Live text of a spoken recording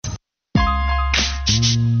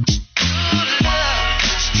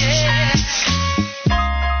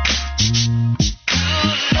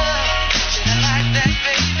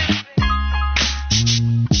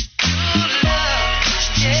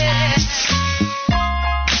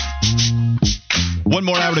One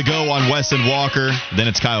more hour to go on Wes and Walker. Then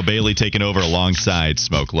it's Kyle Bailey taking over alongside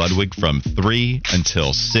Smoke Ludwig from 3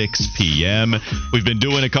 until 6 p.m. We've been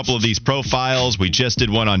doing a couple of these profiles. We just did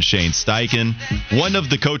one on Shane Steichen, one of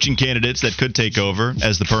the coaching candidates that could take over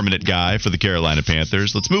as the permanent guy for the Carolina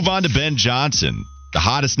Panthers. Let's move on to Ben Johnson, the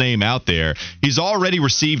hottest name out there. He's already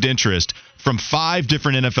received interest from 5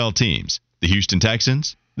 different NFL teams: the Houston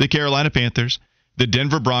Texans, the Carolina Panthers, the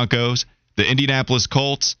Denver Broncos, the Indianapolis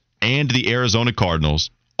Colts, and the Arizona Cardinals.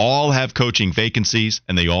 All have coaching vacancies,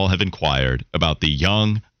 and they all have inquired about the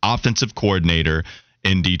young offensive coordinator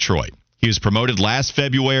in Detroit. He was promoted last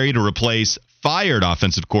February to replace fired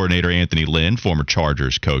offensive coordinator Anthony Lynn, former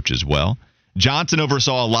Chargers coach as well. Johnson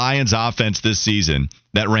oversaw a Lions offense this season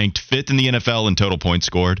that ranked 5th in the NFL in total points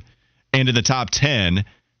scored, and in the top 10,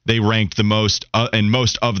 they ranked the most in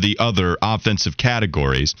most of the other offensive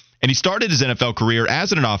categories. And he started his NFL career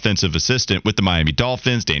as an offensive assistant with the Miami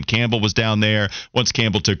Dolphins. Dan Campbell was down there. Once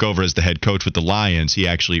Campbell took over as the head coach with the Lions, he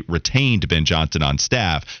actually retained Ben Johnson on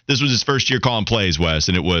staff. This was his first year calling plays, Wes,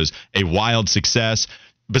 and it was a wild success.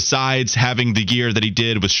 Besides having the year that he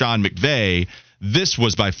did with Sean McVay, this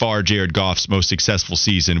was by far Jared Goff's most successful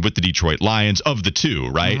season with the Detroit Lions of the two,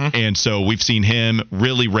 right? Mm-hmm. And so we've seen him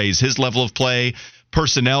really raise his level of play.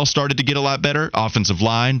 Personnel started to get a lot better. Offensive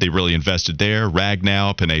line, they really invested there.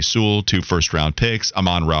 Ragnow, Penei Sewell, 2 first-round picks.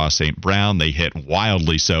 Amon-Ra St. Brown, they hit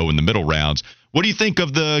wildly so in the middle rounds. What do you think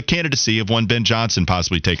of the candidacy of one Ben Johnson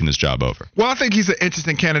possibly taking this job over? Well, I think he's an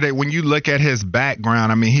interesting candidate. When you look at his background,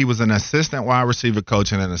 I mean, he was an assistant wide receiver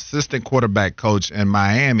coach and an assistant quarterback coach in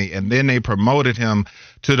Miami, and then they promoted him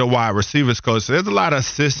to the wide receivers coach. So there's a lot of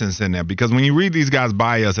assistants in there, because when you read these guys'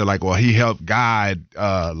 bios, they're like, well, he helped guide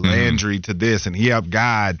Landry to this, and he helped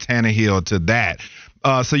guide Tannehill to that.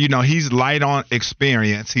 So, he's light on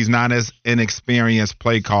experience. He's not as inexperienced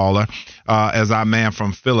play caller as our man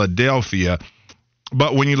from Philadelphia.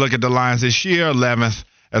 But when you look at the Lions this year, 11th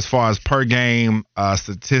as far as per game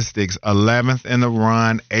statistics, 11th in the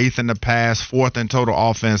run, 8th in the pass, 4th in total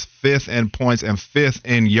offense, 5th in points, and 5th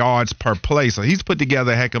in yards per play. So he's put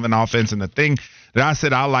together a heck of an offense. And the thing that I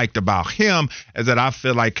said I liked about him is that I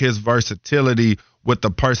feel like his versatility with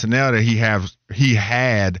the personnel that he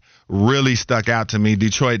had really stuck out to me.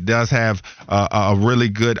 Detroit does have a really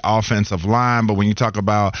good offensive line, but when you talk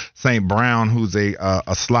about St. Brown, who's a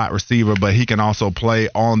slot receiver, but he can also play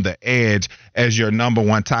on the edge as your number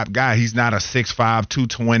one top guy. He's not a 6'5",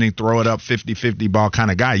 220, throw it up 50-50 ball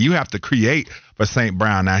kind of guy. You have to create for St.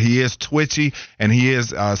 Brown. Now, he is twitchy and he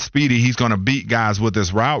is speedy. He's going to beat guys with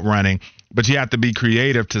his route running. But you have to be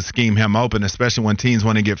creative to scheme him open, especially when teams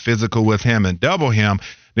want to get physical with him and double him.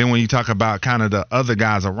 Then when you talk about kind of the other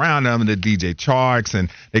guys around him, the DJ Charks, and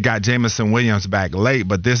they got Jameson Williams back late,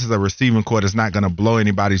 but this is a receiving core that's not going to blow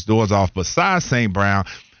anybody's doors off besides St. Brown.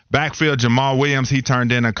 Backfield, Jamal Williams, he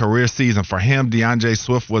turned in a career season for him. DeAndre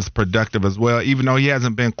Swift was productive as well, even though he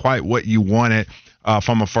hasn't been quite what you wanted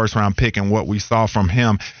from a first-round pick and what we saw from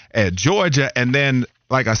him at Georgia. And then,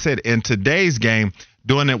 like I said, in today's game,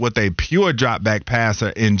 doing it with a pure drop-back passer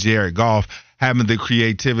in Jared Goff, having the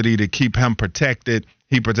creativity to keep him protected.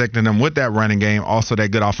 He protected him with that running game, also that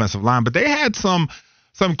good offensive line. But they had some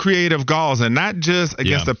creative goals, and not just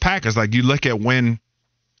against the Packers. Like, you look at when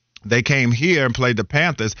they came here and played the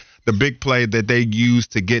Panthers, the big play that they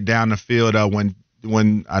used to get down the field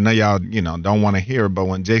when I know y'all don't want to hear it, but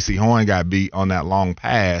when J.C. Horn got beat on that long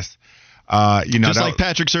pass, just like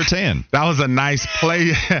Patrick Surtain. That was a nice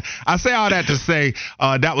play. I say all that to say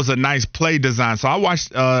that was a nice play design. So I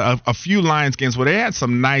watched a few Lions games where they had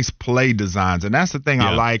some nice play designs, and that's the thing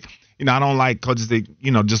I like. I don't like coaches that,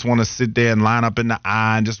 just want to sit there and line up in the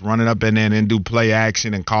eye and just run it up in there and do play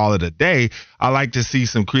action and call it a day. I like to see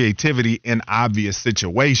some creativity in obvious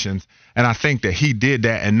situations, and I think that he did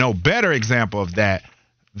that, and no better example of that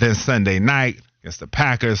than Sunday night against the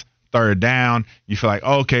Packers. Third down, you feel like,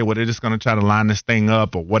 okay, well, they're just going to try to line this thing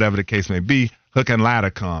up or whatever the case may be. Hook and ladder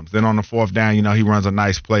comes. Then on the fourth down, he runs a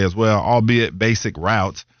nice play as well, albeit basic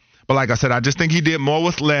routes. But like I said, I just think he did more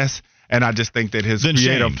with less, and I just think that his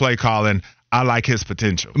creative play calling, I like his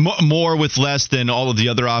potential. More with less than all of the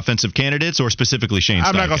other offensive candidates, or specifically Shane Steichen?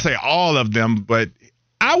 I'm not going to say all of them, but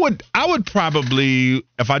I would probably,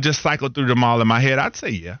 if I just cycled through them all in my head, I'd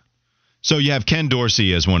say yeah. So you have Ken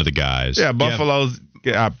Dorsey as one of the guys. Yeah, Buffalo's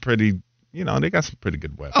pretty they got some pretty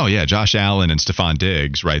good weapons. Oh, yeah, Josh Allen and Stephon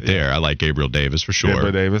Diggs right there. I like Gabriel Davis for sure.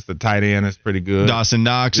 Gabriel Davis, the tight end, is pretty good. Dawson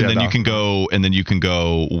Knox, and then you can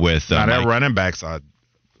go with now their running backs are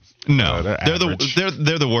no, they're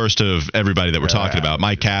the worst of everybody that we're talking about.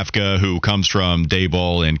 Mike Kafka, who comes from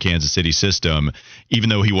Daboll and Kansas City system, even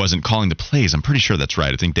though he wasn't calling the plays, I'm pretty sure that's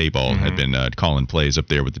right. I think Daboll had been calling plays up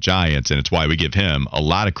there with the Giants, and it's why we give him a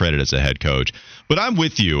lot of credit as a head coach. But I'm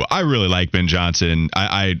with you. I really like Ben Johnson.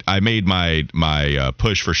 I made my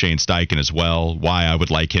push for Shane Steichen as well, why I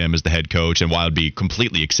would like him as the head coach and why I would be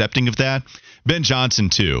completely accepting of that. Ben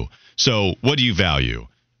Johnson, too. So what do you value?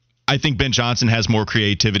 I think Ben Johnson has more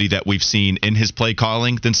creativity that we've seen in his play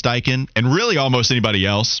calling than Steichen, and really almost anybody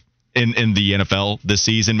else in the NFL this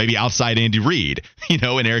season, maybe outside Andy Reid,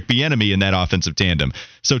 and Eric Bieniemy in that offensive tandem.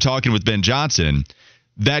 So talking with Ben Johnson,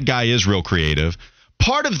 that guy is real creative.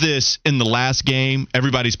 Part of this in the last game,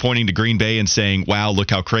 everybody's pointing to Green Bay and saying, wow, look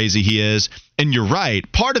how crazy he is. And you're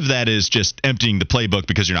right. Part of that is just emptying the playbook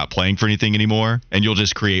because you're not playing for anything anymore, and you'll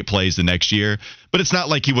just create plays the next year. But it's not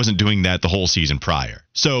like he wasn't doing that the whole season prior.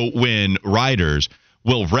 So when writers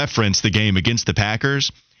will reference the game against the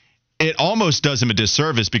Packers, it almost does him a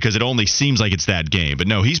disservice because it only seems like it's that game. But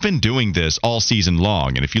no, he's been doing this all season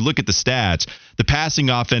long. And if you look at the stats, the passing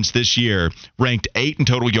offense this year ranked 8 in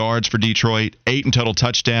total yards for Detroit, 8 in total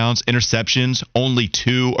touchdowns, interceptions, only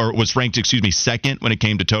 2, or was ranked, second when it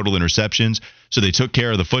came to total interceptions. So they took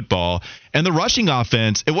care of the football. And the rushing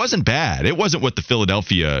offense, it wasn't bad. It wasn't what the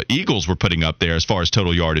Philadelphia Eagles were putting up there as far as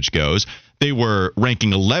total yardage goes. They were ranking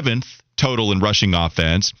 11th total in rushing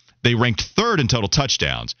offense. They ranked 3rd in total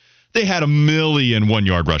touchdowns. They had 1,000,000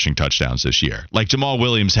 one-yard rushing touchdowns this year. Like Jamal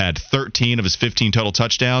Williams had 13 of his 15 total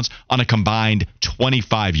touchdowns on a combined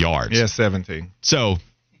 25 yards. Yeah, 17. So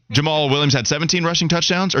Jamal Williams had 17 rushing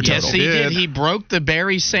touchdowns or total? Yes, he did. He broke the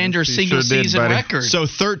Barry Sanders single-season record. So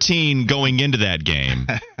 13 going into that game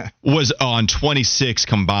was on 26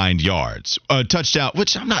 combined yards. A touchdown,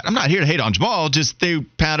 which I'm not here to hate on Jamal. Just they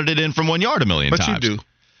pounded it in from 1 yard 1,000,000 times. But you do.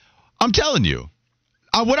 I'm telling you.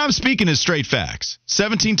 What I'm speaking is straight facts.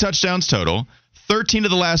 17 touchdowns total, 13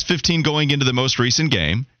 of the last 15 going into the most recent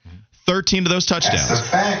game, 13 of those touchdowns. That's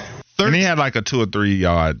a fact. And he had like a 2 or 3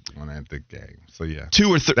 yard one at the game. So, yeah.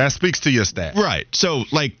 2 or 3. That speaks to your stats. Right. So,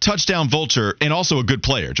 touchdown vulture and also a good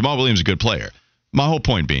player. Jamal Williams is a good player. My whole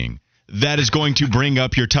point being, that is going to bring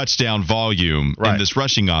up your touchdown volume in this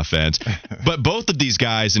rushing offense. But both of these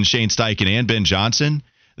guys, in Shane Steichen and Ben Johnson,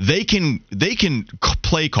 they can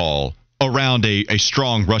play call around a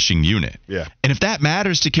strong rushing unit. Yeah. And if that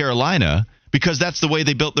matters to Carolina, because that's the way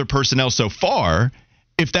they built their personnel so far,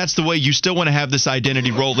 if that's the way you still want to have this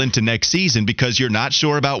identity roll into next season because you're not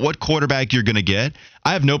sure about what quarterback you're going to get,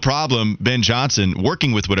 I have no problem Ben Johnson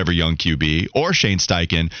working with whatever young QB or Shane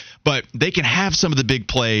Steichen, but they can have some of the big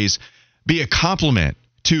plays be a complement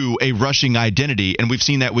to a rushing identity, and we've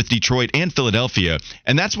seen that with Detroit and Philadelphia,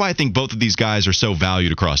 and that's why I think both of these guys are so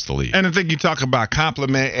valued across the league. And I think you talk about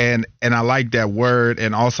compliment, and I like that word,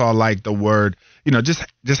 and also I like the word,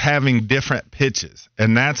 just having different pitches,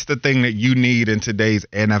 and that's the thing that you need in today's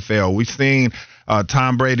NFL. We've seen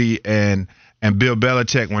Tom Brady and Bill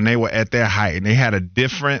Belichick when they were at their height, and they had a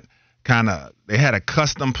different they had a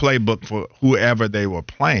custom playbook for whoever they were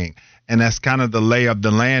playing. And that's kind of the lay of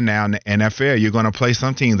the land now in the NFL. You're going to play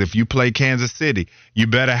some teams. If you play Kansas City, you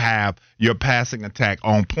better have your passing attack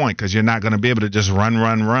on point because you're not going to be able to just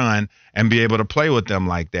run, and be able to play with them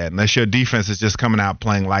like that unless your defense is just coming out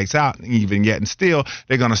playing lights out. Even yet and still,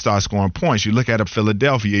 they're going to start scoring points. You look at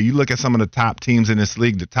Philadelphia. You look at some of the top teams in this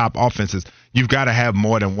league, the top offenses. You've got to have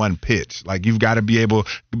more than one pitch. You've got to be able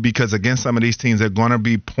because against some of these teams, there are going to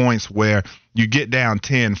be points where you get down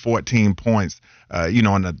 10, 14 points.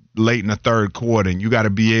 Late in the third quarter, and you got to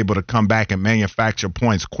be able to come back and manufacture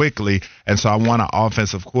points quickly. And so I want an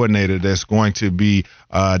offensive coordinator that's going to be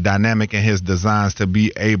dynamic in his designs to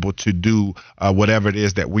be able to do whatever it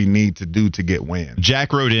is that we need to do to get wins.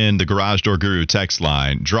 Jack wrote in the Garage Door Guru text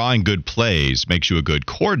line, drawing good plays makes you a good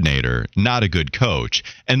coordinator, not a good coach.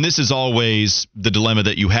 And this is always the dilemma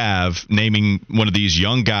that you have naming one of these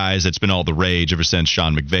young guys that's been all the rage ever since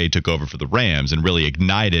Sean McVay took over for the Rams and really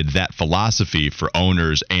ignited that philosophy for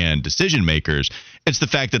owners and decision makers. It's the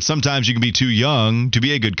fact that sometimes you can be too young to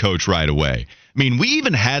be a good coach right away. I mean, we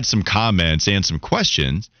even had some comments and some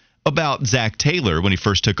questions about Zach Taylor when he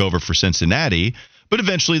first took over for Cincinnati, but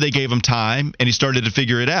eventually they gave him time and he started to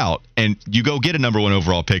figure it out. And you go get a number 1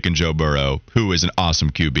 overall pick in Joe Burrow, who is an awesome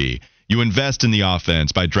QB. You invest in the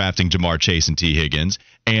offense by drafting Jamar Chase and T. Higgins,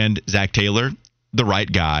 and Zach Taylor, the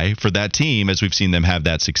right guy for that team, as we've seen them have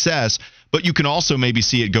that success. But you can also maybe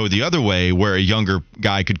see it go the other way, where a younger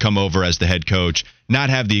guy could come over as the head coach, not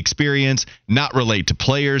have the experience, not relate to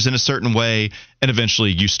players in a certain way, and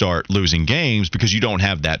eventually you start losing games because you don't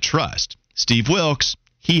have that trust. Steve Wilks,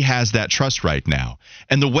 he has that trust right now.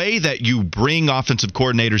 And the way that you bring offensive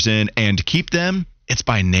coordinators in and keep them, it's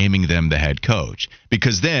by naming them the head coach.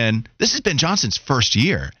 Because then, this has been Johnson's first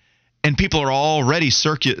year, and people are already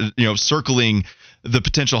circling the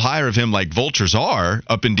potential hire of him like vultures are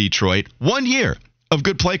up in Detroit. 1 year of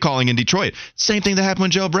good play calling in Detroit. Same thing that happened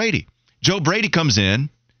with Joe Brady. Joe Brady comes in,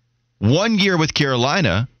 1 year with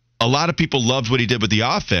Carolina. A lot of people loved what he did with the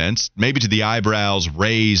offense, maybe to the eyebrows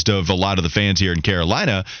raised of a lot of the fans here in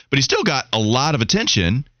Carolina, but he still got a lot of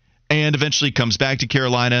attention and eventually comes back to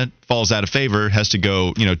Carolina, falls out of favor, has to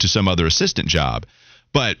go, to some other assistant job.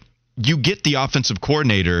 But you get the offensive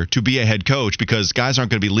coordinator to be a head coach because guys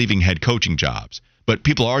aren't going to be leaving head coaching jobs, but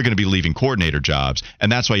people are going to be leaving coordinator jobs,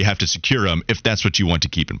 and that's why you have to secure them if that's what you want to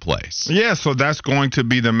keep in place. Yeah, so that's going to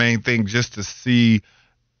be the main thing, just to see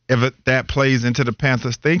if that plays into the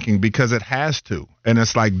Panthers' thinking, because it has to. And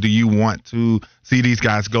it's like, do you want to see these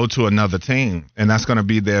guys go to another team? And that's going to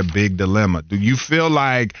be their big dilemma. Do you feel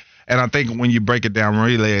like, and I think when you break it down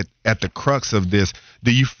really at the crux of this,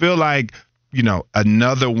 do you feel like,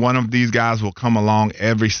 another one of these guys will come along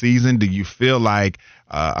every season? Do you feel like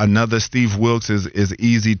another Steve Wilks is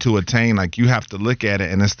easy to attain? Like, you have to look at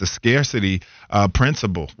it, and it's the scarcity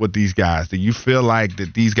principle with these guys. Do you feel like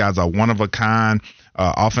that these guys are one of a kind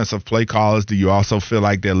offensive play callers? Do you also feel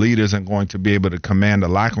like their leaders are going to be able to command the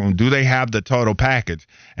locker room? Do they have the total package?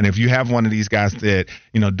 And if you have one of these guys that,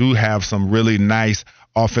 do have some really nice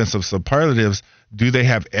offensive superlatives, do they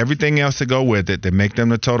have everything else to go with it that make them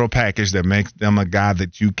the total package, that makes them a guy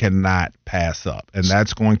that you cannot pass up? And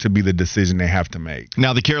that's going to be the decision they have to make.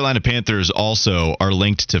 Now, the Carolina Panthers also are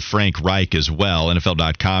linked to Frank Reich as well.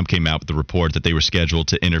 NFL.com came out with the report that they were scheduled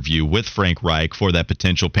to interview with Frank Reich for that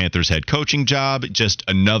potential Panthers head coaching job. Just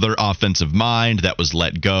another offensive mind that was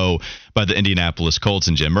let go by the Indianapolis Colts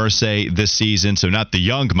and Jim Irsay this season. So not the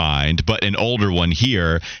young mind, but an older one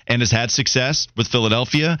here, and has had success with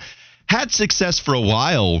Philadelphia. Had success for a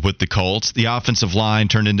while with the Colts. The offensive line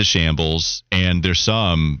turned into shambles, and there's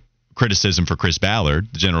some criticism for Chris Ballard,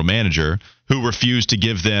 the general manager, who refused to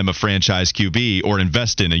give them a franchise QB or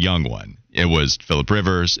invest in a young one. It was Phillip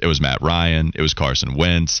Rivers, it was Matt Ryan, it was Carson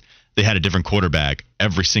Wentz. They had a different quarterback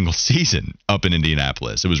every single season up in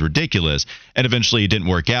Indianapolis. It was ridiculous, and eventually it didn't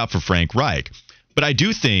work out for Frank Reich. But I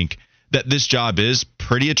do think that this job is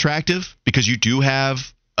pretty attractive because you do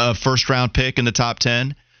have a first-round pick in the top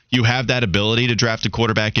 10. You have that ability to draft a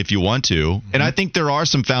quarterback if you want to. Mm-hmm. And I think there are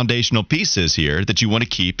some foundational pieces here that you want to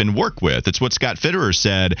keep and work with. It's what Scott Fitterer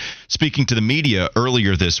said, speaking to the media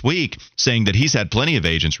earlier this week, saying that he's had plenty of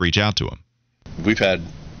agents reach out to him. We've had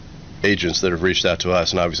agents that have reached out to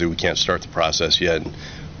us, and obviously we can't start the process yet. And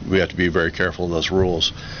we have to be very careful of those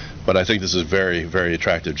rules. But I think this is a very, very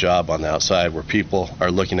attractive job on the outside where people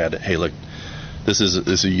are looking at it. Hey, look, this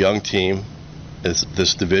is a young team.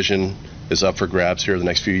 This division is up for grabs here the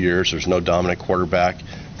next few years. There's no dominant quarterback.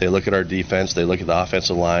 They look at our defense, they look at the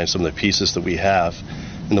offensive line, some of the pieces that we have,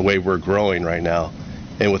 and the way we're growing right now.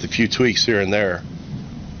 And with a few tweaks here and there,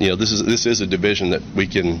 this is a division that we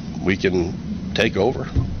can take over.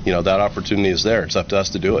 That opportunity is there. It's up to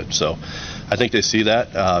us to do it. So I think they see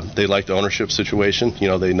that. They like the ownership situation.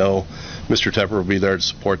 They know Mr. Tepper will be there to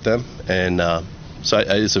support them, and so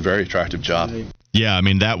it's a very attractive job. Yeah, I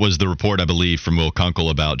mean, that was the report, I believe, from Will Kunkel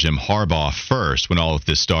about Jim Harbaugh first when all of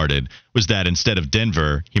this started, was that instead of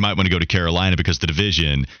Denver, he might want to go to Carolina because the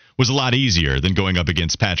division was a lot easier than going up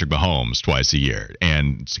against Patrick Mahomes twice a year.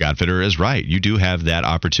 And Scott Fitterer is right. You do have that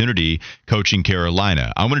opportunity coaching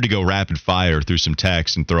Carolina. I wanted to go rapid fire through some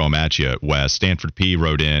texts and throw them at you, Wes. Stanford P.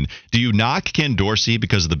 wrote in, do you knock Ken Dorsey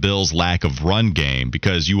because of the Bills' lack of run game?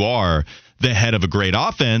 Because you are the head of a great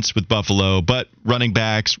offense with Buffalo, but running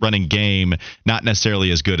backs, running game, not necessarily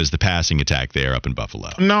as good as the passing attack there up in Buffalo.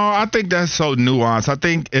 No, I think that's so nuanced. I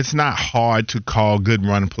think it's not hard to call good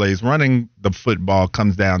run plays. Running the football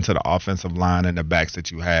comes down to the offensive line and the backs that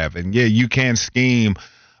you have. And, yeah, you can scheme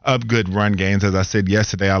up good run games. As I said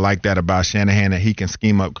yesterday, I like that about Shanahan, that he can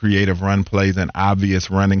scheme up creative run plays in obvious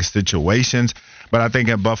running situations. But I think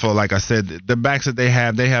at Buffalo, like I said, the backs that they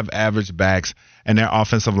have average backs, and their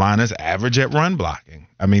offensive line is average at run blocking.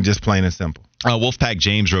 I mean, just plain and simple. Wolfpack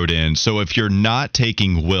James wrote in, so if you're not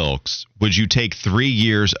taking Wilks, would you take 3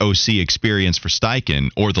 years OC experience for Steichen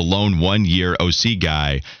or the lone 1 year OC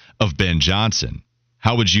guy of Ben Johnson?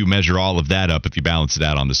 How would you measure all of that up if you balance it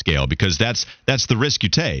out on the scale? Because that's the risk you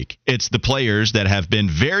take. It's the players that have been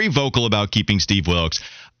very vocal about keeping Steve Wilks.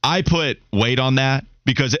 I put weight on that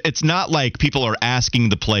Because it's not like people are asking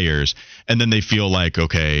the players and then they feel like,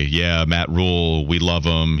 okay, yeah, Matt Rule, we love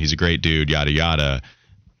him. He's a great dude, yada, yada.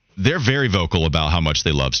 They're very vocal about how much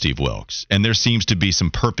they love Steve Wilks. And there seems to be some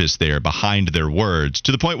purpose there behind their words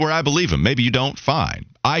to the point where I believe them. Maybe you don't, fine.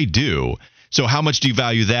 I do. So how much do you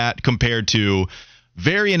value that compared to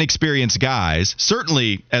very inexperienced guys,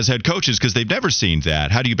 certainly as head coaches, because they've never seen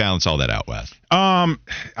that? How do you balance all that out, Wes? I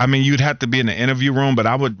mean, you'd have to be in the interview room, but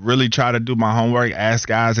I would really try to do my homework, ask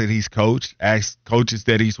guys that he's coached, ask coaches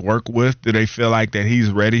that he's worked with, do they feel like that he's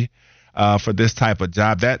ready for this type of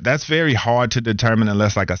job? That's very hard to determine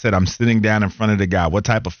unless, like I said, I'm sitting down in front of the guy. What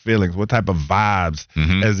type of feelings, what type of vibes,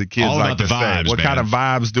 as the kids all like to vibes, say? What kind of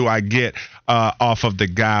vibes do I get off of the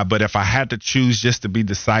guy? But if I had to choose just to be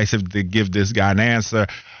decisive to give this guy an answer,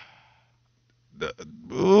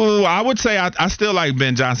 I would say I still like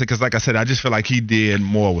Ben Johnson because, like I said, I just feel like he did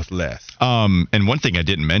more with less. And one thing I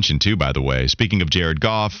didn't mention, too, by the way, speaking of Jared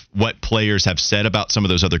Goff, what players have said about some of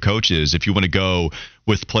those other coaches, if you want to go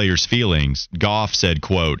with players' feelings, Goff said,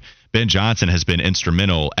 quote, Ben Johnson has been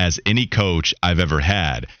instrumental as any coach I've ever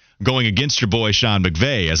had. Going against your boy Sean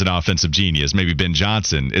McVay as an offensive genius, maybe Ben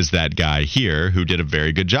Johnson is that guy here who did a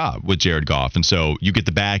very good job with Jared Goff. And so you get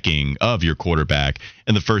the backing of your quarterback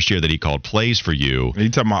in the first year that he called plays for you. Are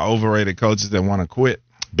you talking about overrated coaches that want to quit?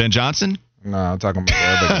 Ben Johnson? No, I'm talking about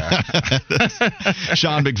the other guy.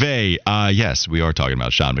 Sean McVay. Yes, we are talking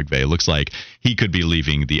about Sean McVay. It looks like he could be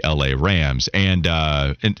leaving the L.A. Rams. And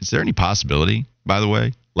is there any possibility, by the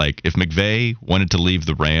way, like if McVay wanted to leave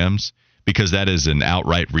the Rams, because that is an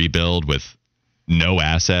outright rebuild with no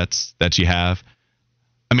assets that you have?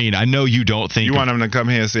 I mean, I know you don't think... You want him to come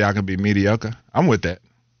here and say I can be mediocre? I'm with that.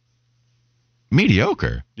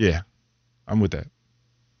 Mediocre? Yeah, I'm with that.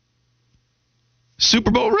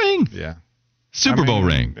 Super Bowl ring? Yeah. Super Bowl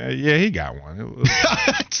ring. Yeah, he got one.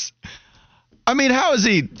 I mean, how is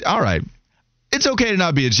he? All right. It's okay to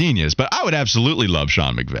not be a genius, but I would absolutely love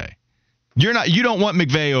Sean McVay. You don't want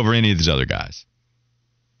McVay over any of these other guys.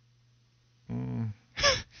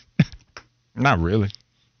 Not really.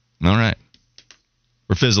 All right.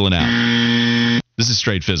 We're fizzling out. This is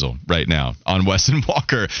straight fizzle right now on Wes and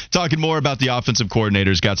Walker. Talking more about the offensive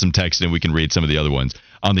coordinators. Got some text and we can read some of the other ones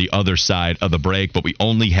on the other side of the break, but we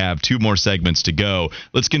only have 2 more segments to go.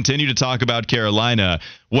 Let's continue to talk about Carolina.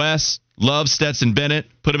 Wes loves Stetson Bennett,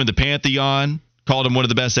 put him in the Pantheon, called him one of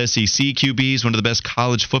the best SEC QBs, one of the best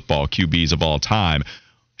college football QBs of all time.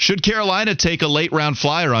 Should Carolina take a late-round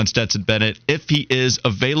flyer on Stetson Bennett if he is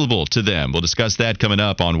available to them? We'll discuss that coming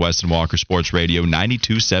up on Wes and Walker Sports Radio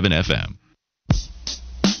 92.7 FM.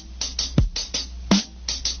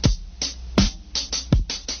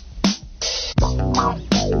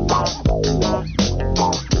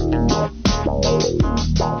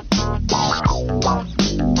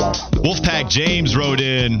 Wolfpack James wrote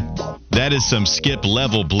in, that is some skip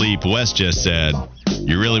level bleep, Wes just said.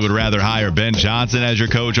 You really would rather hire Ben Johnson as your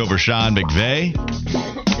coach over Sean McVay?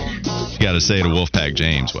 You got to say to Wolfpack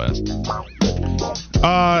James, Wes.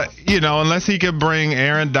 Unless he could bring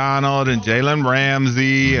Aaron Donald and Jalen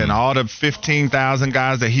Ramsey and all the 15,000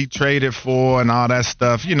 guys that he traded for and all that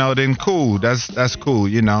stuff, then cool. That's cool, I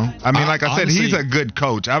mean, like I said, honestly, he's a good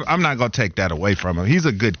coach. I'm not going to take that away from him. He's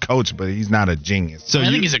a good coach, but he's not a genius. So I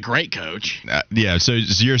think he's a great coach. So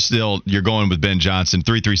you're going with Ben Johnson.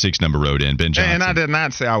 336 number wrote in, Ben Johnson. And I did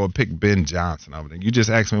not say I would pick Ben Johnson over there. You just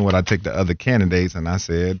asked me what I take the other candidates, and I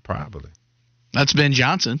said probably. That's Ben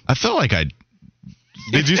Johnson. I felt like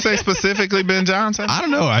Did you say specifically Ben Johnson? I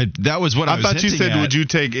don't know. That was what I was thought you said, would you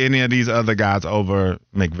take any of these other guys over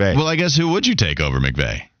McVay? Well, I guess who would you take over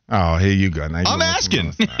McVay? Oh, here you go. Now I'm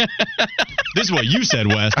asking. This is what you said,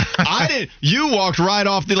 Wes. I didn't. You walked right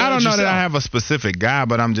off the ledge. I don't know yourself. that I have a specific guy,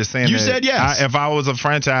 but I'm just saying. You said yes. If I was a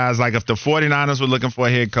franchise, like if the 49ers were looking for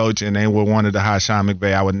a head coach and they wanted to hire Sean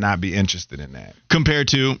McVay, I would not be interested in that. Compared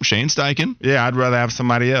to Shane Steichen? Yeah, I'd rather have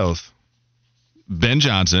somebody else. Ben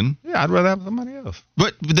Johnson. Yeah, I'd rather have somebody else.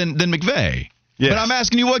 But than McVay. Yes. But I'm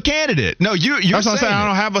asking you what candidate. No, you're That's what I'm saying. it. I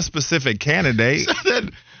don't have a specific candidate. Then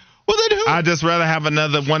who? I'd just rather have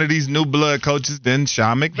another one of these new blood coaches than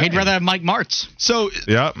Sean McVay. He'd rather have Mike Martz. So,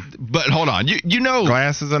 yep. But hold on. You know.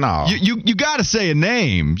 Glasses and all. You got to say a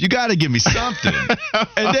name. You got to give me something.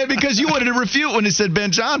 And then because you wanted to refute when he said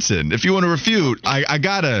Ben Johnson. If you want to refute, I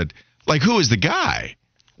got to, who is the guy?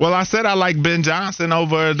 Well, I said I like Ben Johnson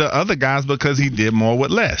over the other guys because he did more with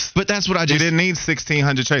less. But that's what I just... He didn't need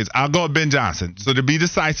 1,600 trades. I'll go with Ben Johnson. So to be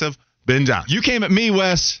decisive, Ben Johnson. You came at me,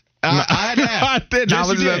 Wes, I didn't. Yes,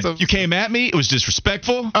 you did. You came at me. It was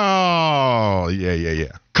disrespectful. Oh,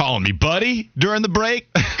 yeah. Calling me buddy during the break.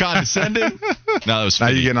 Condescending. No, that was 50.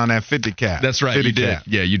 Now you're getting on that 50 cap. That's right. 50 You did. cap.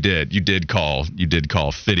 Yeah, you did. You did call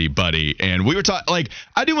Fitty buddy. And we were talking, like,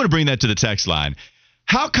 I do want to bring that to the text line.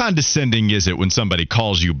 How condescending is it when somebody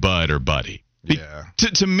calls you bud or buddy? Yeah.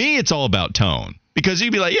 To me, it's all about tone. Because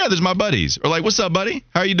you'd be like, yeah, there's my buddies. Or like, what's up, buddy?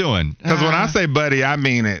 How are you doing? Because when I say buddy, I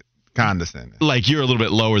mean it condescending. Like you're a little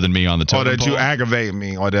bit lower than me on the totem Or that pole. you aggravate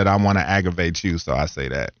me, or that I want to aggravate you, so I say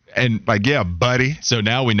that. And like, yeah, buddy. So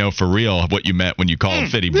now we know for real what you meant when you called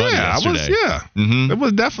Fitty buddy yesterday. There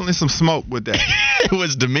was definitely some smoke with that. It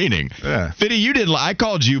was demeaning. Yeah. Fitty, you did. I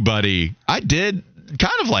called you buddy. I did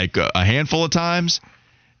kind of like a handful of times.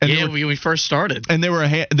 And we first started. And there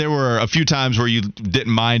were a few times where you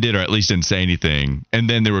didn't mind it, or at least didn't say anything. And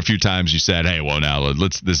then there were a few times you said, hey, well, now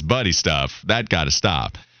let's this buddy stuff, that got to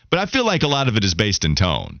stop. But I feel like a lot of it is based in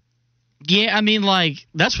tone. Yeah, I mean, like,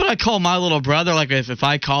 that's what I call my little brother. Like, if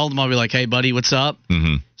I called him, I'll be like, hey, buddy, what's up?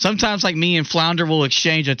 Mm-hmm. Sometimes, like, me and Flounder will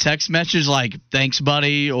exchange a text message like, thanks,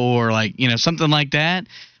 buddy, or, like, something like that.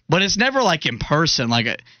 But it's never, like, in person. Like,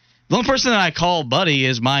 the only person that I call buddy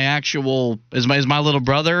is my little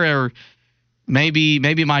brother, or maybe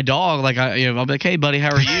my dog. Like, I'll be like, hey, buddy,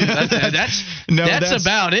 how are you? That's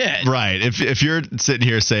about it. Right. If you're sitting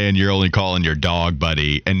here saying you're only calling your dog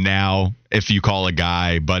buddy, and now if you call a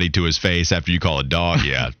guy buddy to his face after you call a dog,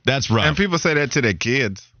 yeah, that's rough. And people say that to their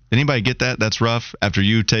kids. Anybody get that? That's rough. After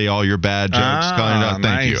you tell all your bad jokes, calling it out.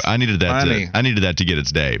 Thank you. I needed that to get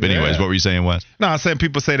its day. But anyways, what were you saying, Wes? No, I said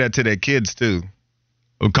people say that to their kids too.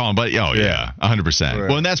 Call him buddy. Oh, yeah. 100%. Right.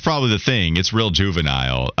 Well, and that's probably the thing. It's real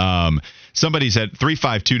juvenile. Somebody said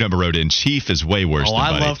 352 number wrote in, Chief is way worse than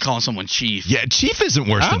buddy. I love calling someone Chief. Yeah, Chief isn't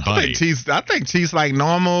worse than buddy. I think Chief's like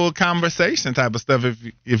normal conversation type of stuff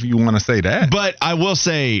if you want to say that. But I will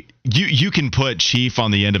say, you can put Chief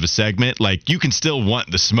on the end of a segment. Like, you can still want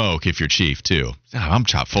the smoke if you're Chief, too. Oh, I'm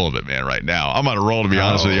chock full of it, man, right now. I'm on a roll, to be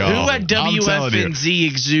honest with y'all. Who at WFNZ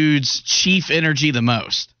exudes Chief energy the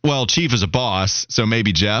most? Well, Chief is a boss, so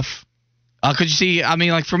maybe Jeff. Could you see, I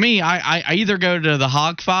mean, like, for me, I either go to the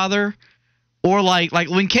Hogfather, or like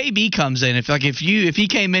when KB comes in, if he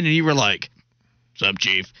came in and you were like, "What's up,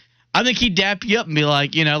 Chief?" I think he'd dap you up and be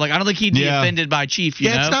like, I don't think he'd be offended by Chief.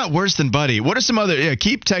 You know? It's not worse than buddy. What are some other? Yeah,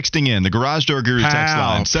 keep texting in the Garage Door Guru text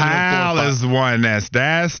line. Pal is the one that's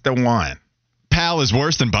the one. Pal is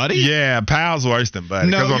worse than buddy? Yeah, pal's worse than buddy.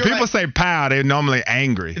 Because when people say pal, they're normally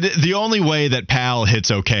angry. The only way that pal hits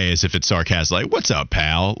okay is if it's sarcastic. Like, what's up,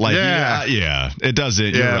 pal? Like, yeah, it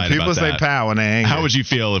doesn't. You're right people about say that. pal when they're angry. How would you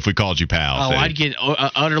feel if we called you pal? Oh, I'd get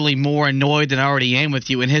utterly more annoyed than I already am with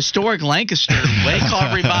you. In historic Lancaster, they call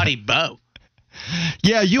everybody Bo.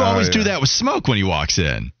 Yeah, you always do that with Smoke when he walks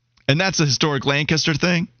in. And that's a historic Lancaster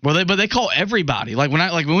thing? Well, but they call everybody. Like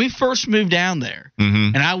when we first moved down there,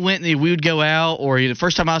 and I went and we would go out, or the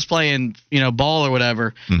first time I was playing, ball or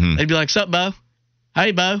whatever, they'd be like, "Sup, Bo?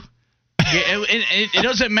 Hey, Bo." It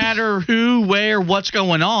doesn't matter who, where, what's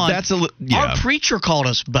going on. Our preacher called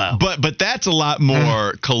us Bo. But that's a lot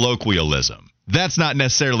more colloquialism. That's not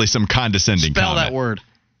necessarily some condescending Spell comment. that word.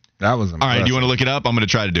 That was impressive. All right, do you want to look it up? I'm going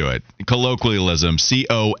to try to do it. Colloquialism,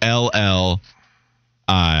 COLL.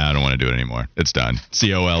 I don't want to do it anymore. It's done.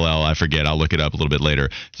 COLL. I forget. I'll look it up a little bit later.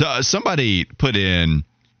 So somebody put in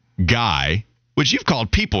guy, which you've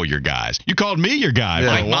called people your guys. You called me your guy.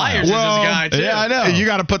 Mike Myers is his guy, too. Yeah, I know. You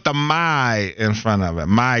got to put the my in front of it.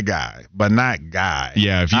 My guy, but not guy.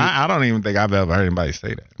 Yeah. I don't even think I've ever heard anybody say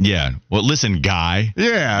that. Yeah. Well, listen, guy.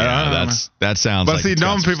 Yeah. That sounds but like. But see,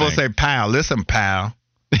 dumb people say pal. Listen, pal.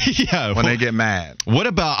 Yeah. When they get mad. What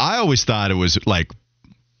about, I always thought it was like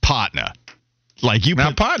partner. Like you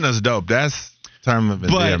now, partner's dope. That's term of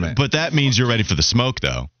endearment. But that means you're ready for the smoke,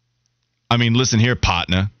 though. I mean, listen here,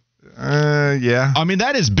 partner. Yeah. I mean,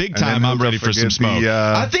 that is big time. I'm ready for some smoke.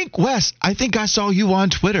 I think, Wes, I saw you on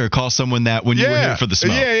Twitter call someone that when you were here for the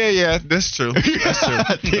smoke. Yeah. That's true.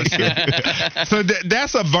 So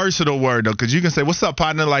that's a versatile word, though, because you can say, "What's up,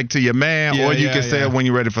 partner?" like to your man, or you can say it when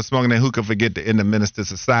you're ready for smoke. And then who could forget the end of Minister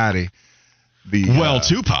Society?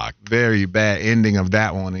 Tupac. Very bad ending of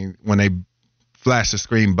that one when they flash the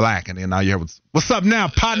screen black, and then all you hear was, "What's up now,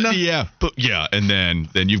 partner?" Yeah, and then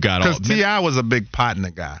you've got all. Because T.I. was a big partner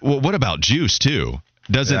guy. Well, what about Juice too?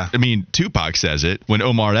 I mean, Tupac says it when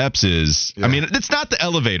Omar Epps is. Yeah. I mean, it's not the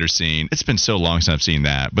elevator scene. It's been so long since I've seen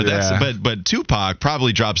that. But but Tupac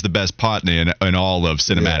probably drops the best partner in all of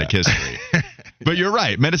cinematic history. But you're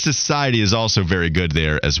right. Menace to Society is also very good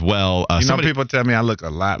there as well. People tell me I look a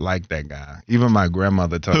lot like that guy. Even my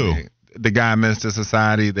grandmother told me. The guy in Menace to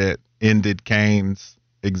Society that ended Kane's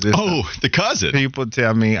existence. Oh, the cousin. People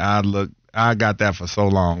tell me I got that for so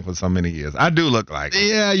long, for so many years. I do look like him.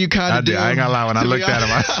 Yeah, you kind of do. I ain't gonna lie. When I looked at him,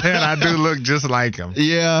 I said I do look just like him.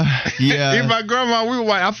 Yeah. Even my grandma, we were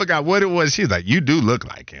white. I forgot what it was. She's like, you do look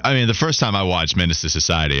like him. I mean, the first time I watched Menace to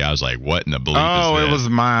Society, I was like, what in the bleep Oh, is this? it was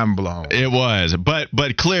mind blown. It was.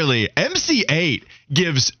 But clearly, MC8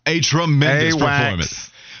 gives a tremendous performance.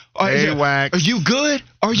 A-Wax. Are you good?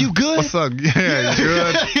 Are you good? What's up? Yeah,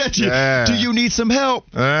 good. Yeah. Do you need some help?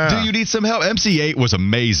 Yeah. Do you need some help? MC8 was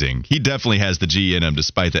amazing. He definitely has the G in him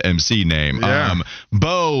despite the MC name. Yeah.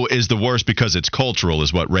 Bo is the worst because it's cultural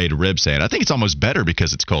is what Ray to Rib saying. I think it's almost better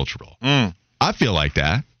because it's cultural. I feel like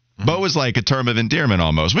that. Bo is like a term of endearment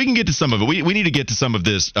almost. We can get to some of it. We need to get to some of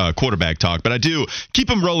this quarterback talk, but I do keep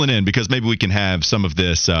them rolling in because maybe we can have some of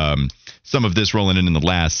this rolling in the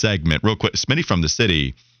last segment. Real quick, Smitty from the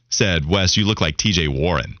city said, Wes, you look like TJ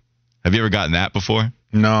Warren. Have you ever gotten that before?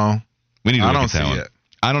 No. We need to I look don't at that see one. it.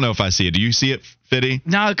 I don't know if I see it. Do you see it, Fitty?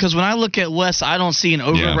 No, because when I look at Wes, I don't see an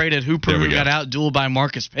overrated hooper There we who go. got outdueled by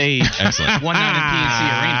Marcus Page. Excellent. One night in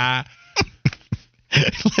PNC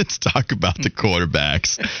Arena. Let's talk about the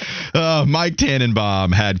quarterbacks. Mike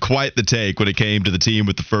Tannenbaum had quite the take when it came to the team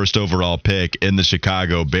with the first overall pick in the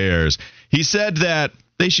Chicago Bears. He said that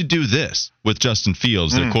they should do this with Justin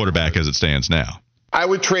Fields, their quarterback as it stands now. I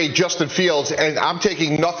would trade Justin Fields, and I'm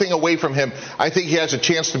taking nothing away from him. I think he has a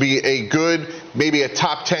chance to be a good, maybe a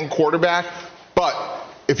top 10 quarterback. But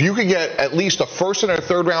if you can get at least a first and a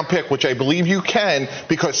third round pick, which I believe you can,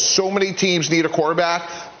 because so many teams need a quarterback,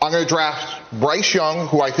 I'm going to draft Bryce Young,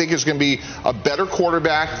 who I think is going to be a better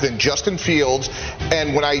quarterback than Justin Fields.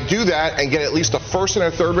 And when I do that and get at least a first and a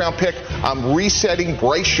third round pick, I'm resetting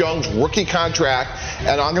Bryce Young's rookie contract,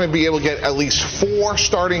 and I'm going to be able to get at least 4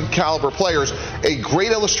 starting caliber players. A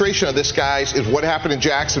great illustration of this, guys, is what happened in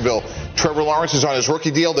Jacksonville. Trevor Lawrence is on his rookie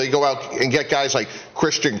deal. They go out and get guys like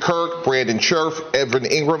Christian Kirk, Brandon Scherf, Evan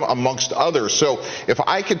Ingram, amongst others. So if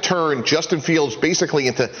I could turn Justin Fields basically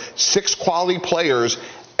into 6 quality players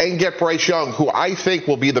and get Bryce Young, who I think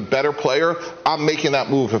will be the better player, I'm making that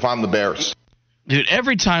move if I'm the Bears. Dude,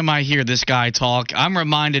 every time I hear this guy talk, I'm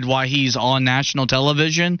reminded why he's on national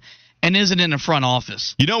television and isn't in the front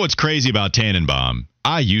office. You know what's crazy about Tannenbaum?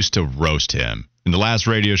 I used to roast him. In the last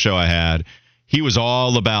radio show I had, he was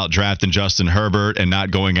all about drafting Justin Herbert and not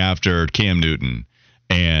going after Cam Newton.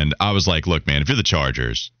 And I was like, look, man, if you're the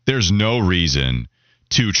Chargers, there's no reason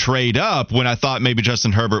to trade up when I thought maybe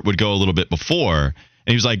Justin Herbert would go a little bit before.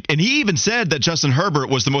 And he was like, and he even said that Justin Herbert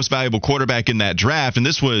was the most valuable quarterback in that draft. And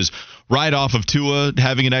this was right off of Tua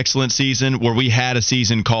having an excellent season, where we had a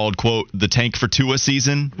season called, quote, the tank for Tua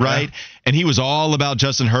season, right? Yeah. And he was all about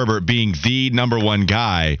Justin Herbert being the number one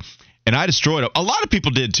guy. And I destroyed him. A lot of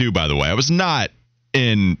people did too, by the way. I was not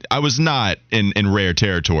in rare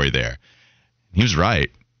territory there. He was right.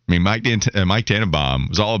 I mean, Mike Tannenbaum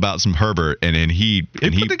was all about some Herbert, and he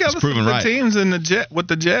put together was proven some right. Teams in with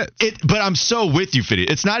the Jets. But I'm so with you, Fitty.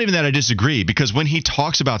 It's not even that I disagree, because when he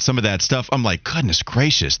talks about some of that stuff, I'm like, goodness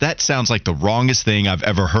gracious, that sounds like the wrongest thing I've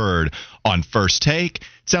ever heard on First Take.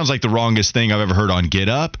 It sounds like the wrongest thing I've ever heard on Get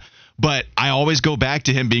Up. But I always go back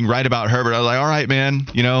to him being right about Herbert. I was like, all right, man,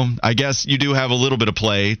 I guess you do have a little bit of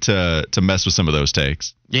play to mess with some of those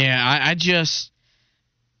takes. Yeah, I just...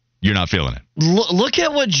 You're not feeling it. Look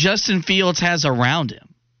at what Justin Fields has around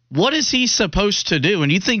him. What is he supposed to do?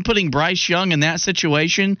 And you think putting Bryce Young in that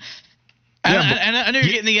situation... And I know you're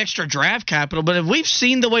getting the extra draft capital, but have we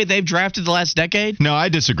seen the way they've drafted the last decade? No, I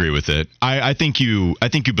disagree with it. I think you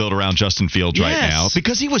build around Justin Fields right now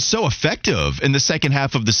because he was so effective in the second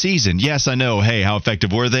half of the season. Yes, I know. Hey, how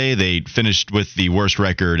effective were they? They finished with the worst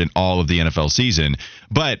record in all of the NFL season.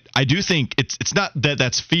 But I do think it's not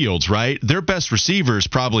that's Fields, right? Their best receiver is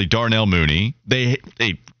probably Darnell Mooney. They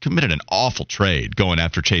committed an awful trade going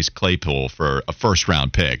after Chase Claypool for a first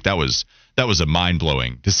round pick. That was a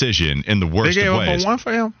mind-blowing decision in the worst of ways. They gave up on one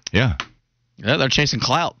for him? Yeah. Yeah, they're chasing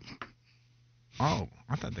clout. Oh,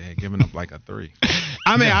 I thought they had given up like a 3.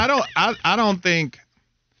 I mean, I don't think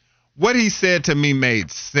what he said to me made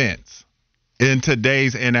sense in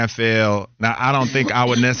today's NFL. Now, I don't think I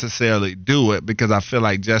would necessarily do it because I feel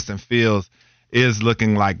like Justin Fields is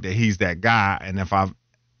looking like that he's that guy, and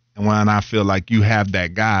when I feel like you have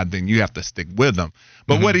that guy, then you have to stick with him.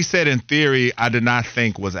 But what he said in theory, I did not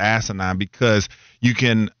think was asinine because you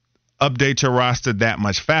can update your roster that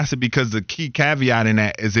much faster, because the key caveat in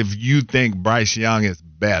that is if you think Bryce Young is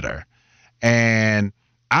better. And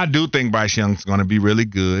I do think Bryce Young's going to be really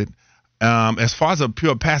good. As far as a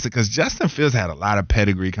pure passer, because Justin Fields had a lot of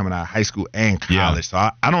pedigree coming out of high school and college. Yeah.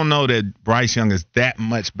 So I don't know that Bryce Young is that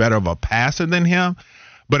much better of a passer than him.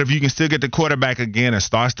 But if you can still get the quarterback again, it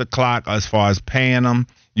starts the clock as far as paying them.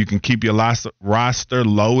 You can keep your roster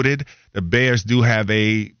loaded. The Bears do have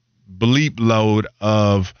a bleep load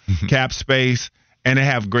of cap space, and they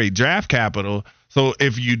have great draft capital. So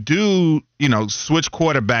if you do, switch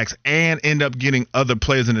quarterbacks and end up getting other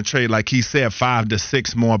players in the trade, like he said, 5 to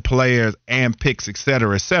 6 more players and picks, et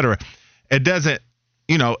cetera, it doesn't,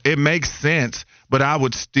 it makes sense. But I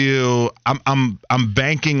would still, I'm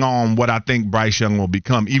banking on what I think Bryce Young will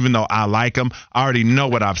become. Even though I like him, I already know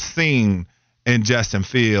what I've seen in Justin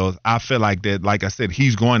Fields. I feel like that, like I said,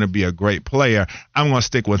 he's going to be a great player. I'm going to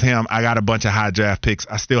stick with him. I got a bunch of high draft picks.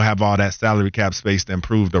 I still have all that salary cap space to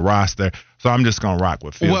improve the roster. So I'm just going to rock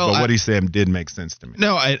with Fields. But what he said did make sense to me.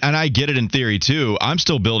 No, and I get it in theory, too. I'm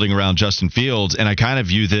still building around Justin Fields, and I kind of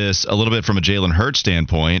view this a little bit from a Jalen Hurts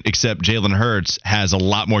standpoint, except Jalen Hurts has a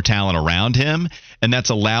lot more talent around him, and that's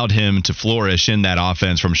allowed him to flourish in that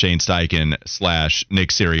offense from Shane Steichen / Nick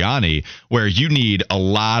Sirianni, where you need a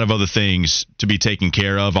lot of other things to be taken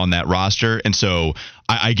care of on that roster. And so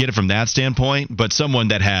I get it from that standpoint, but someone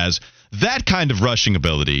that has that kind of rushing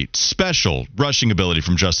ability, special rushing ability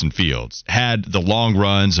from Justin Fields, had the long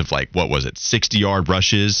runs of 60-yard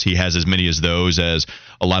rushes. He has as many as those as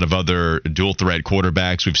a lot of other dual threat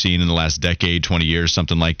quarterbacks we've seen in the last decade, 20 years,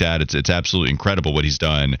 something like that. It's absolutely incredible what he's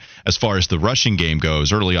done as far as the rushing game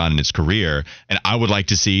goes early on in his career. And I would like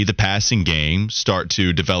to see the passing game start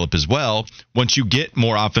to develop as well once you get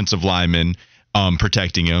more offensive linemen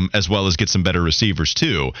protecting him, as well as get some better receivers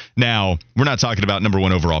too. Now, we're not talking about number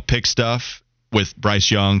 1 overall pick stuff with Bryce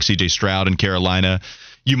Young, C.J. Stroud in Carolina.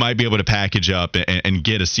 You might be able to package up and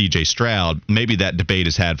get a C.J. Stroud. Maybe that debate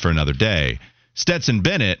is had for another day. Stetson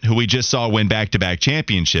Bennett, who we just saw win back-to-back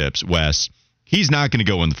championships, Wes, he's not going to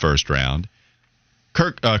go in the first round.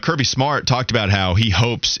 Kirby Smart talked about how he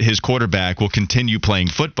hopes his quarterback will continue playing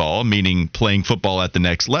football, meaning playing football at the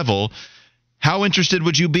next level. How interested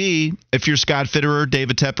would you be if you're Scott Fitterer,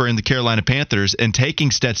 David Tepper, and the Carolina Panthers and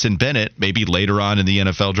taking Stetson Bennett maybe later on in the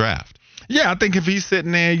NFL draft? Yeah, I think if he's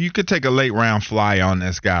sitting there, you could take a late round flyer on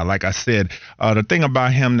this guy. Like I said, the thing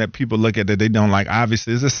about him that people look at that they don't like,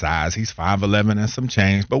 obviously, is his size. He's 5'11" and some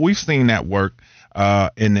change, but we've seen that work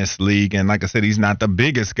in this league. And like I said, he's not the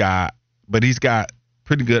biggest guy, but he's got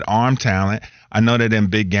pretty good arm talent. I know that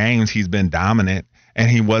in big games he's been dominant. And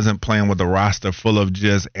he wasn't playing with a roster full of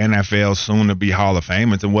just NFL soon-to-be Hall of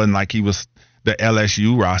Famers. It wasn't like he was the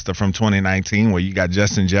LSU roster from 2019 where you got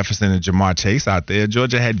Justin Jefferson and Jamar Chase out there.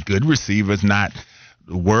 Georgia had good receivers, not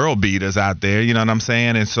world beaters out there. You know what I'm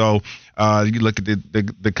saying? And so you look at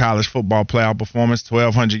the college football playoff performance,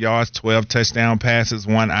 1,200 yards, 12 touchdown passes,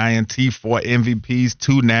 1 INT, 4 MVPs,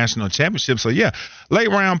 2 national championships. So, yeah, late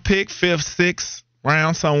round pick, 5th, 6th.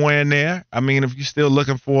 Round somewhere in there. I mean, if you're still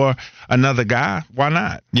looking for another guy, why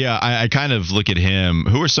not? Yeah, I kind of look at him.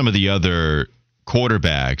 Who are some of the other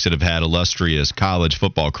quarterbacks that have had illustrious college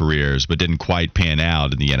football careers but didn't quite pan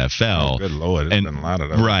out in the NFL? Oh, good Lord, there's been a lot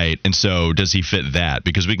of them. Right, and so does he fit that?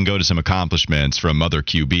 Because we can go to some accomplishments from other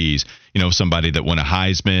QBs. Somebody that won a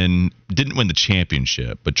Heisman, didn't win the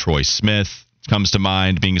championship, but Troy Smith comes to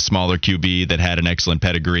mind, being a smaller QB that had an excellent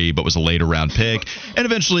pedigree but was a later round pick and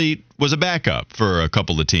eventually was a backup for a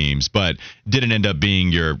couple of teams but didn't end up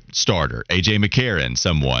being your starter. A.J. McCarron,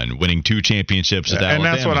 someone winning 2 championships with Alabama.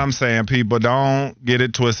 And that's what I'm saying. People don't get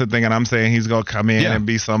it twisted thinking I'm saying he's going to come in and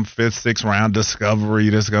be some 5th, 6th round discovery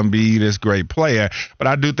that's going to be this great player. But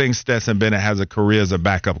I do think Stetson Bennett has a career as a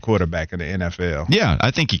backup quarterback in the NFL. Yeah,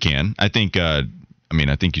 I think he can. I think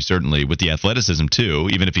you certainly, with the athleticism too,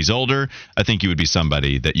 even if he's older, I think he would be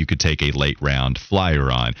somebody that you could take a late round flyer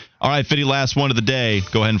on. All right, Fitty, last one of the day.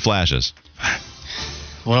 Go ahead and flash us.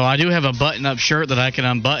 Well, I do have a button-up shirt that I can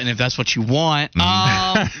unbutton if that's what you want.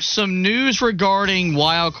 Some news regarding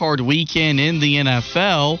Wild Card Weekend in the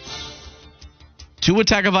NFL. Tua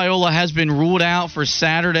Tagovailoa has been ruled out for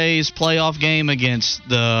Saturday's playoff game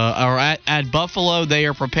at Buffalo. They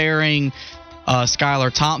are preparing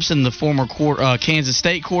Skylar Thompson, the former Kansas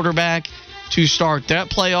State quarterback, to start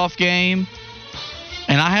that playoff game.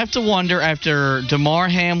 And I have to wonder, after Damar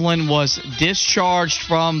Hamlin was discharged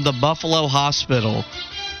from the Buffalo hospital,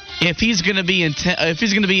 if he's going to be in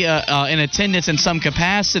attendance in some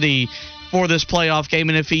capacity for this playoff game,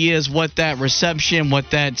 and if he is, what that reception,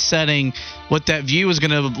 what that setting, what that view is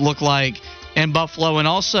going to look like in Buffalo. And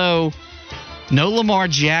also, no Lamar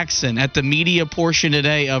Jackson at the media portion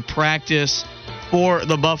today of practice for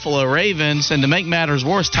the Buffalo Ravens. And to make matters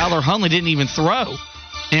worse, Tyler Huntley didn't even throw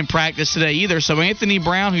in practice today either. So Anthony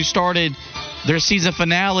Brown, who started their season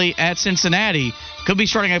finale at Cincinnati. Could be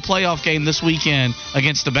starting a playoff game this weekend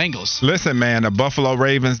against the Bengals. Listen, man, the Buffalo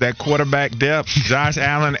Ravens, that quarterback depth, Josh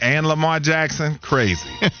Allen and Lamar Jackson, crazy.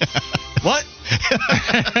 What?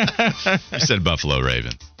 You said Buffalo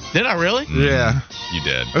Ravens. Did I really? Yeah. You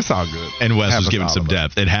did. It's all good. And Wes was Happens giving all some of us.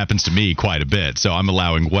 depth. It happens to me quite a bit, so I'm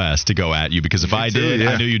allowing Wes to go at you because if Me I too, did, yeah.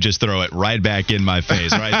 I knew you'd just throw it right back in my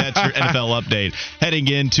face. All right, that's your NFL update. Heading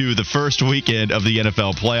into the first weekend of the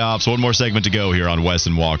NFL playoffs. One more segment to go here on Wes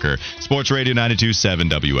and Walker. Sports Radio 92.7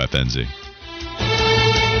 WFNZ.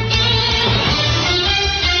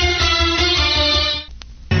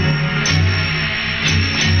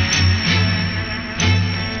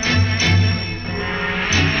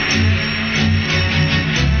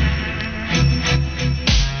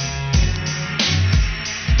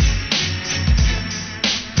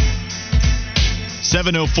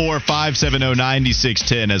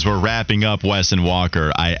 (704-570-9610). As we're wrapping up Wes and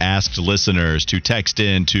Walker, I asked listeners to text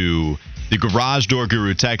in to the Garage Door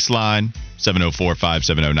Guru text line,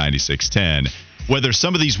 704-570-9610, whether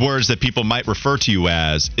some of these words that people might refer to you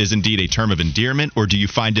as is indeed a term of endearment, or do you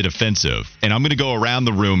find it offensive? And I'm going to go around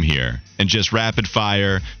the room here and just rapid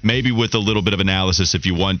fire, maybe with a little bit of analysis if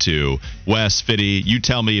you want to. Wes, Fitty, you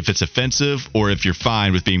tell me if it's offensive or if you're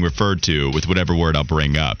fine with being referred to with whatever word I'll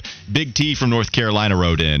bring up. Big T from North Carolina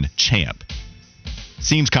wrote in, champ.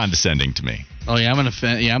 Seems condescending to me. Oh, yeah,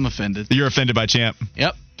 I'm offended. You're offended by champ?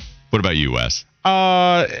 Yep. What about you, Wes?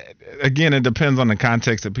 Again, it depends on the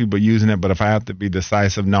context that people are using it, but if I have to be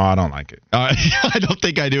decisive, no, I don't like it. I don't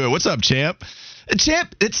think I do it. What's up, champ?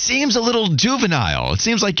 Champ, it seems a little juvenile. It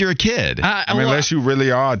seems like you're a kid. I mean, unless you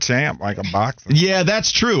really are a champ, like a boxer. Yeah,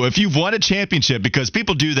 that's true. If you've won a championship, because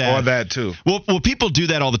people do that. Or that, too. Well, people do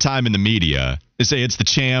that all the time in the media. They say it's the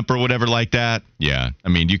champ or whatever like that. Yeah, I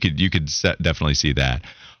mean, you could definitely see that.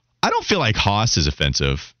 I don't feel like Hoss is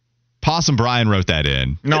offensive. Possum Brian wrote that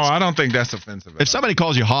in. No, I don't think that's offensive. If somebody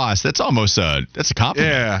calls you Hoss, that's almost that's a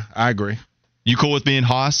compliment. Yeah, I agree. You cool with being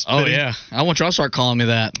Hoss? Oh, Fitty? yeah. I want y'all to start calling me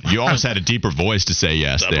that. You almost had a deeper voice to say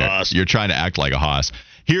yes there. Hoss. You're trying to act like a Hoss.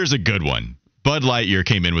 Here's a good one. Bud Lightyear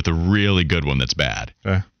came in with a really good one that's bad.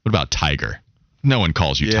 Yeah. What about Tiger? No one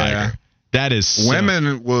calls you Tiger. That is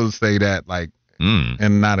Women will say that, like,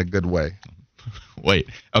 in not a good way. Wait,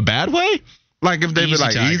 a bad way? Like if they be Easy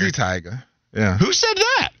like, Tiger. easy Tiger. Yeah. Who said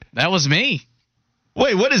that? That was me.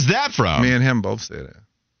 Wait, what is that from? Me and him both said it.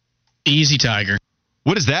 Easy Tiger.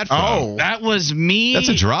 What is that from? Oh. That was me. That's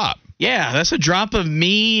a drop. Yeah, that's a drop of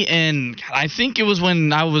me, and I think it was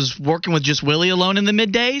when I was working with just Willie alone in the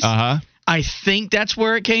middays. Uh-huh. I think that's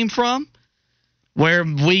where it came from, where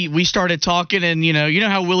we started talking, and you know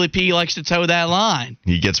how Willie P likes to toe that line.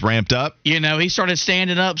 He gets ramped up. He started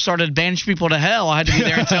standing up, started banishing people to hell. I had to be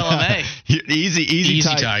there and tell him, hey, Easy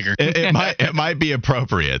Tiger. It might be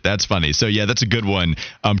appropriate. That's funny. So yeah, that's a good one.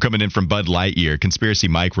 Coming in from Bud Lightyear. Conspiracy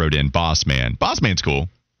Mike wrote in Boss Man. Boss Man's cool.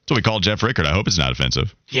 That's what we call Jeff Rickard. I hope it's not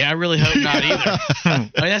offensive. Yeah, I really hope not either. I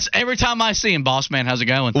mean, that's every time I see him, Boss Man, how's it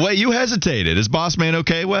going? Wait, you hesitated. Is Boss Man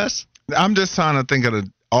okay, Wes? I'm just trying to think of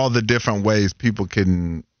all the different ways people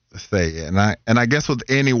can say it. And I guess with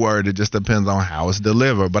any word, it just depends on how it's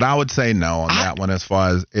delivered. But I would say no on that one as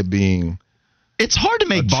far as it being. It's hard to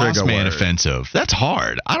make Boss Man offensive. That's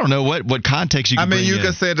hard. I don't know what context you can bring in. You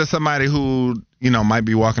could say it to somebody who, might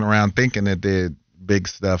be walking around thinking that they're big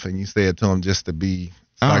stuff, and you say it to them just to be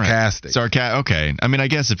sarcastic. Right. Okay. I mean, I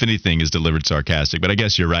guess if anything is delivered sarcastic, but I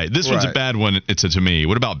guess you're right. This one's a bad one. It's to me.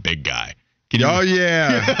 What about big guy? Oh,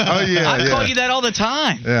 yeah. I call you that all the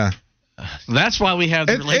time. Yeah. That's why we have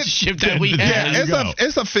the relationship that we have. Yeah,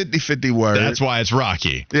 it's a 50-50 word. That's why it's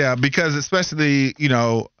rocky. Yeah, because especially, You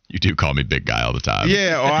do call me big guy all the time.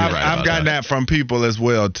 Yeah, or I've gotten that from people as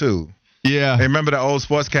well, too. Yeah. Hey, remember the old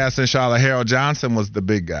sportscaster in Charlotte, Harold Johnson was the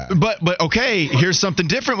big guy. But okay, here's something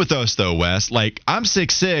different with us, though, Wes. Like, I'm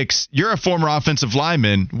 6'6", you're a former offensive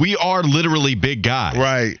lineman. We are literally big guys.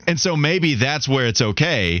 Right. And so maybe that's where it's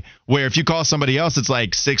okay, where if you call somebody else it's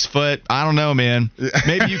like 6 foot, I don't know, man.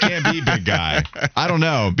 Maybe you can't be big guy. I don't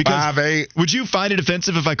know. Because 5'8". Would you find it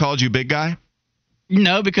offensive if I called you big guy?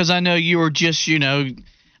 No, because I know you were just,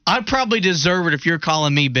 I'd probably deserve it if you're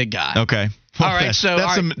calling me big guy. Okay. Well, all right, so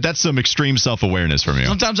that's some extreme self-awareness from you.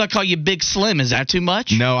 Sometimes I call you Big Slim. Is that too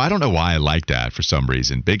much? No, I don't know why I like that for some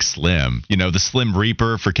reason. Big Slim. The Slim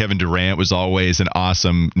Reaper for Kevin Durant was always an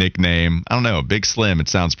awesome nickname. I don't know. Big Slim. It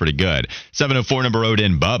sounds pretty good. 704 number wrote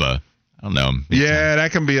in Bubba. I don't know. Yeah,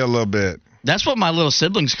 that can be a little bit. That's what my little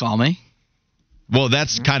siblings call me. Well,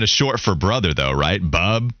 that's kind of short for brother, though, right?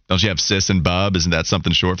 Bub. Don't you have Sis and Bub? Isn't that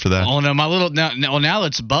something short for that? Oh no, my little now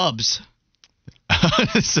it's Bubs.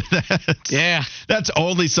 That's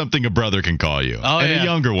only something a brother can call you. Oh, and a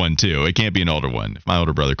younger one, too. It can't be an older one. If my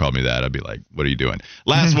older brother called me that, I'd be like, what are you doing?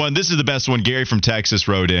 Last one. This is the best one. Gary from Texas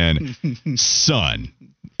wrote in, son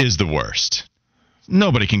is the worst.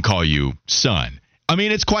 Nobody can call you son. I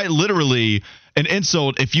mean, it's quite literally an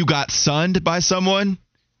insult if you got sunned by someone.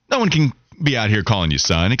 No one can be out here calling you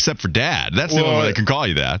son except for dad. That's the only one that can call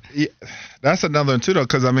you that. Yeah, that's another one, too, though,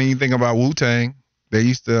 because, I mean, you think about Wu-Tang. They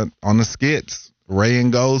used to, on the skits, Ray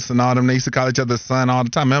and Ghost and all them, they used to call each other son all the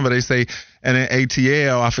time. Remember, they say, and in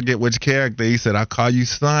ATL, I forget which character, he said, I call you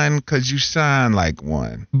son because you shine like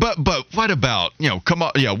one. But what about, come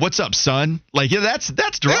on, what's up, son? Like, that's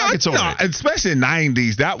derogatory. No, especially in the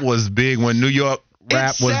 90s, that was big when New York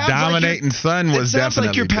rap was dominating. Like son was definitely It sounds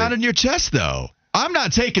like you're pounding your chest, though. I'm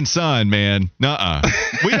not taking son, man. Nuh-uh.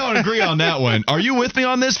 We don't agree on that one. Are you with me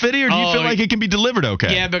on this, Fitty, or do you feel like it can be delivered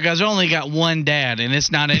okay? Yeah, because I only got one dad, and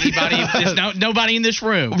it's not anybody. It's nobody in this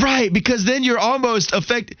room. Right, because then you're almost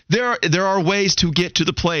affected. There are ways to get to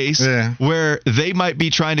the place where they might be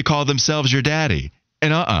trying to call themselves your daddy.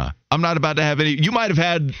 And I'm not about to have any. You might have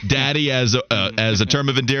had daddy as a term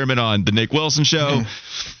of endearment on the Nick Wilson show.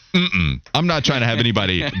 I'm not trying to have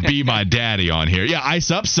anybody be my daddy on here. Yeah,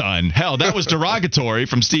 ice up, son. Hell, that was derogatory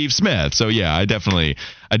from Steve Smith. So yeah, I definitely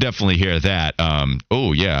hear that.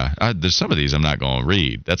 There's some of these I'm not going to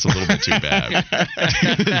read. That's a little bit too bad.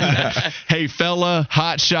 Hey, fella,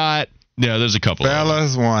 hot shot. Yeah, there's a couple.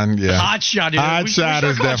 Fella's one, yeah. Hot shot, dude. Hot shot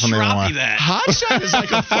is definitely one. Hot shot is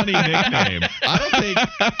like a funny nickname.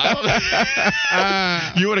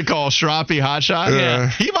 You want to call Shroppy Hot Shot? Yeah.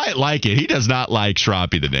 He might like it. He does not like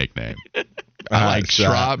Shroppy, the nickname. I like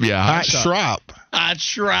Shrop. Yeah, Hot Shrop. Hot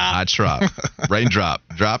Shrop. Hot Shrop. Raindrop.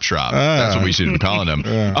 Drop Shrop. That's what we should be calling him.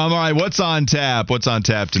 All right, what's on tap? What's on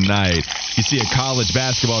tap tonight? You see a college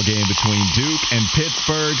basketball game between Duke and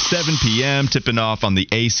Pittsburgh, 7 p.m., tipping off on the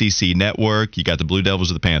ACC network. You got the Blue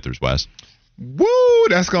Devils or the Panthers, Wes? Woo,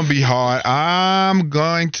 that's going to be hard. I'm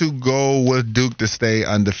going to go with Duke to stay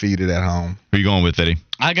undefeated at home. Who are you going with, Eddie?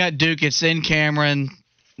 I got Duke. It's in Cameron.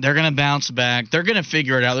 They're going to bounce back. They're going to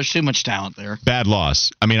figure it out. There's too much talent there. Bad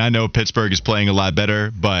loss. I mean, I know Pittsburgh is playing a lot better,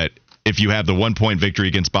 but if you have the 1-point victory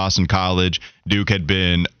against Boston College, Duke had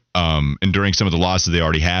been enduring some of the losses they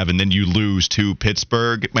already have, and then you lose to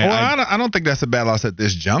Pittsburgh. Man, I don't think that's a bad loss at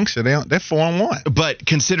this juncture. They're 4-1. But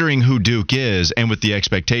considering who Duke is and with the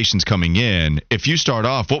expectations coming in, if you start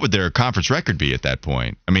off, what would their conference record be at that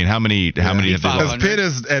point? I mean, how many have they lost? Because Pitt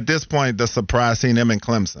is, at this point, the surprise team, them and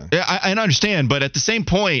Clemson. Yeah, I understand, but at the same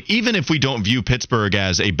point, even if we don't view Pittsburgh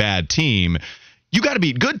as a bad team, you got to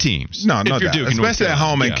beat good teams. No doubt. Especially at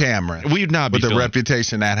home in Cameron. We'd not be with the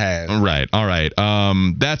reputation that has. Right. All right.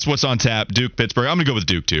 That's what's on tap. Duke, Pittsburgh. I'm going to go with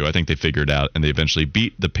Duke, too. I think they figured it out, and they eventually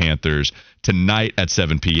beat the Panthers tonight at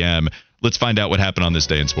 7 p.m. Let's find out what happened on this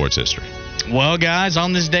day in sports history. Well, guys,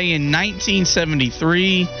 on this day in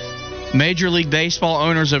 1973, Major League Baseball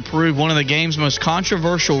owners approved one of the game's most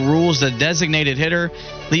controversial rules, the designated hitter.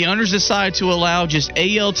 The owners decided to allow just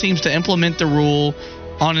AL teams to implement the rule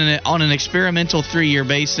on an experimental 3-year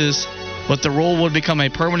basis, but the rule would become a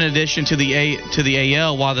permanent addition to the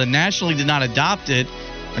AL, while the National League did not adopt it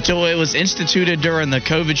until it was instituted during the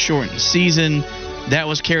COVID-shortened season. That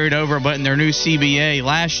was carried over, but in their new CBA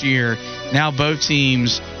last year, now both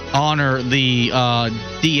teams honor the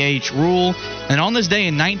DH rule. And on this day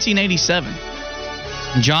in 1987,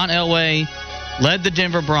 John Elway led the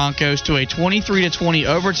Denver Broncos to a 23-20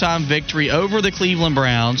 overtime victory over the Cleveland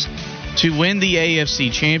Browns to win the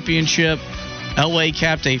AFC Championship. Elway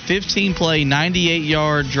capped a 15-play,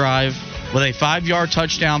 98-yard drive with a 5-yard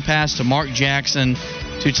touchdown pass to Mark Jackson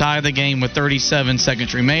to tie the game with 37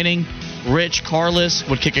 seconds remaining. Rich Carless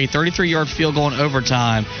would kick a 33-yard field goal in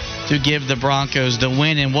overtime to give the Broncos the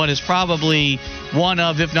win in what is probably one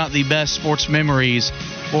of, if not the best, sports memories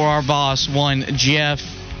for our boss, one Jeff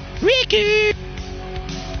Ricky.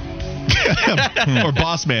 Or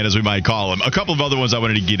boss man, as we might call him. A couple of other ones I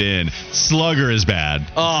wanted to get in. Slugger is bad.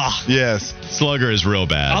 Oh. Yes. Slugger is real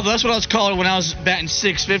bad. Oh, that's what I was calling when I was batting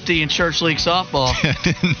 .650 in church league softball.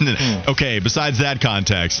 Okay, besides that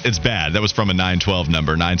context, it's bad. That was from a 912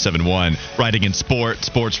 number, 971. Writing in sport.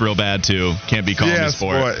 Sport's real bad, too. Can't be called a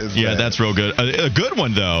sport. Yeah, that's real good. A good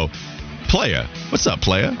one, though. Playa. What's up,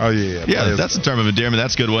 Playa? Oh, yeah. Yeah, that's a term of endearment.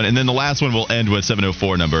 That's a good one. And then the last one we'll end with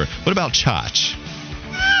 704 number. What about Chach?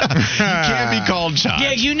 You can't be called Chach.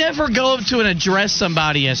 Yeah, you never go up to and address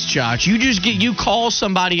somebody as Chach. You just you call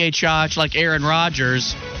somebody a Chach like Aaron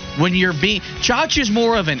Rodgers, when you're being Chach is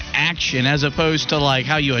more of an action as opposed to like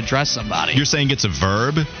how you address somebody. You're saying it's a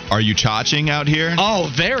verb? Are you chaching out here?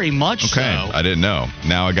 Oh, very much so. Okay, I didn't know.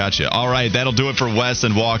 Now I got you. All right, that'll do it for Wes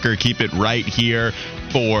and Walker. Keep it right here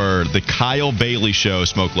for the Kyle Bailey Show.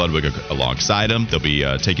 Smoke Ludwig alongside him. They'll be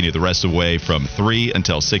taking you the rest of the way from 3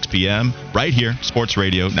 until 6 p.m. right here, Sports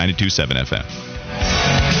Radio 92.7 FM.